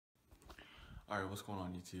Alright, what's going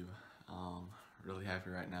on YouTube? Really happy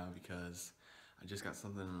right now because I just got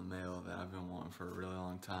something in the mail that I've been wanting for a really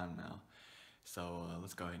long time now. So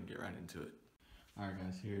let's go ahead and get right into it. Alright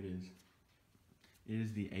guys, here it is. It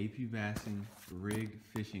is the APbassin Rig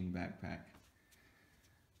Fishing Backpack.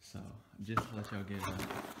 So, just to let y'all get a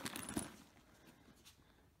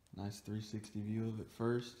nice 360 view of it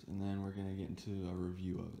first, and then we're going to get into a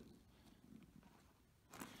review of it.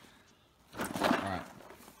 Alright,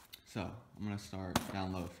 so I'm going to start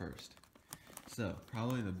down low first. So,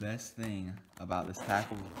 probably the best thing about this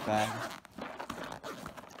tackle bag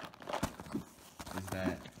is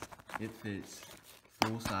that it fits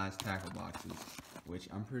full-size tackle boxes, which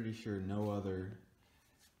I'm pretty sure no other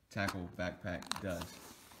tackle backpack does.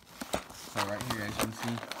 So right here, as you can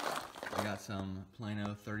see, I got some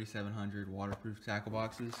Plano 3700 waterproof tackle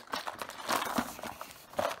boxes.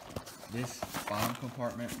 This bottom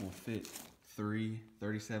compartment will fit 3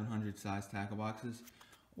 3700 size tackle boxes,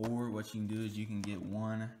 or what you can do is you can get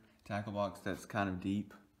one tackle box that's kind of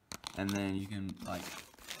deep, and then you can like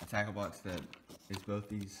a tackle box that is both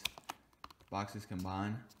these boxes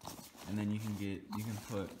combined, and then you can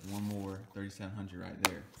put one more 3700 right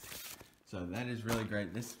there. So that is really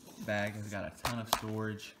great. This bag has got a ton of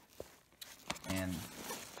storage, and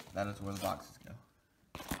that is where the boxes go.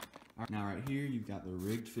 Now right here you've got the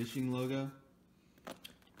Rigged Fishing logo,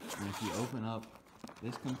 and if you open up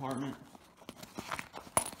this compartment,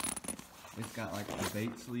 it's got like a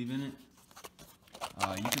bait sleeve in it.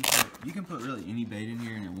 You can put really any bait in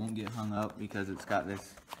here and it won't get hung up because it's got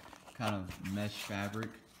this kind of mesh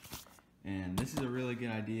fabric. And this is a really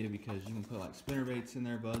good idea because you can put like spinner baits in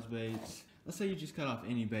there, buzz baits. Let's say you just cut off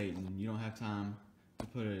any bait and you don't have time to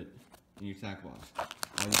put it in your tackle box.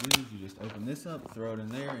 All you do is you just open this up, throw it in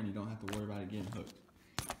there, and you don't have to worry about it getting hooked.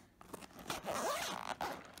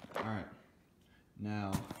 Alright,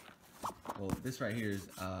 now, well, this right here is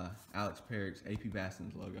Alex Perrick's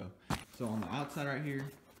APbassin's logo. So on the outside right here,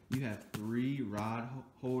 you have 3 rod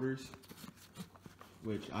holders,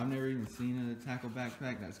 which I've never even seen in a tackle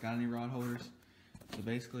backpack that's got any rod holders. So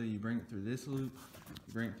basically you bring it through this loop,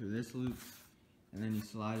 you bring it through this loop, and then you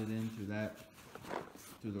slide it in through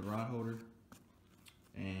the rod holder,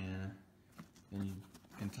 and then you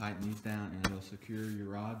can tighten these down and it'll secure your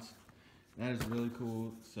rods. That is really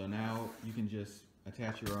cool. So now you can just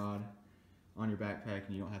attach your rod on your backpack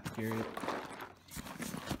and you don't have to carry it.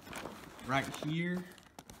 Right here,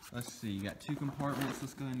 let's see, you got 2 compartments.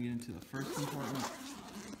 Let's go ahead and get into the first compartment.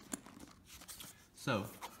 So,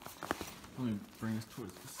 let me bring this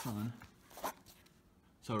towards the sun.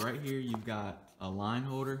 So right here you've got a line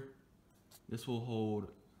holder. This will hold,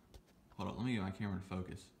 hold on, let me get my camera to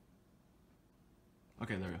focus.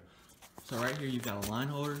 Okay, there we go. So right here you've got a line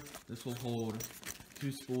holder. This will hold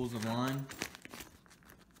 2 spools of line.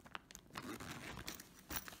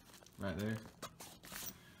 Right there.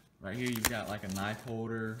 Right here you've got like a knife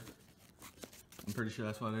holder. I'm pretty sure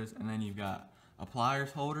that's what it is. And then you've got a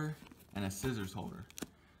pliers holder and a scissors holder.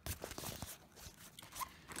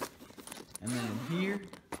 And then here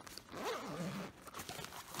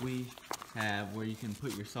we have where you can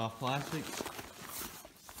put your soft plastics.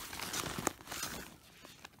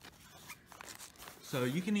 So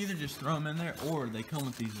you can either just throw them in there, or they come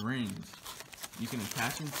with these rings. You can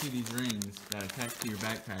attach them to these rings that attach to your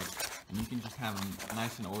backpack, and you can just have them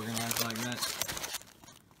nice and organized like that.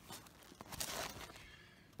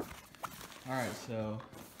 Alright, so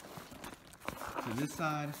to this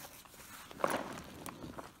side,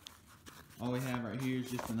 all we have right here is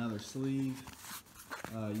just another sleeve.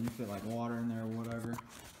 You can put like water in there or whatever.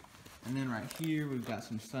 And then right here we've got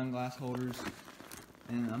some sunglass holders,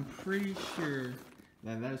 and I'm pretty sure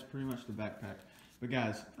that is pretty much the backpack. But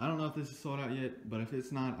guys, I don't know if this is sold out yet, but if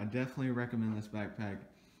it's not, I definitely recommend this backpack.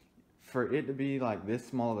 For it to be like this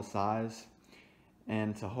small of a size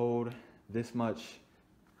and to hold this much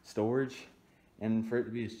storage, and for it to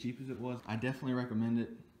be as cheap as it was, I definitely recommend it.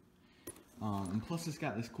 And plus it's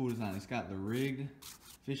got this cool design. It's got the Rigged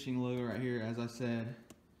Fishing logo right here, as I said,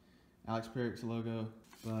 Alex Perrick's logo.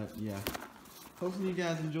 But yeah, hopefully you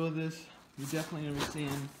guys enjoyed this. You're definitely going to be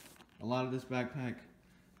seeing a lot of this backpack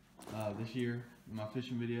this year in my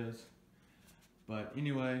fishing videos. But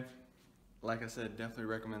anyway, like I said, definitely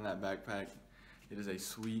recommend that backpack. It is a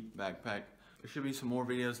sweet backpack. There should be some more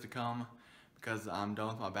videos to come because I'm done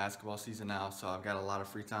with my basketball season now, so I've got a lot of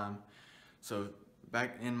free time. So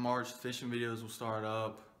back in March, fishing videos will start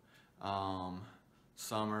up,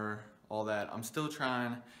 summer, all that. I'm still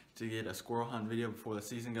trying to get a squirrel hunt video before the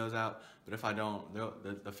season goes out, but if I don't,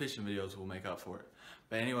 the fishing videos will make up for it.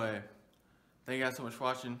 But anyway, thank you guys so much for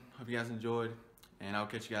watching. Hope you guys enjoyed, and I'll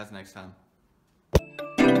catch you guys next time.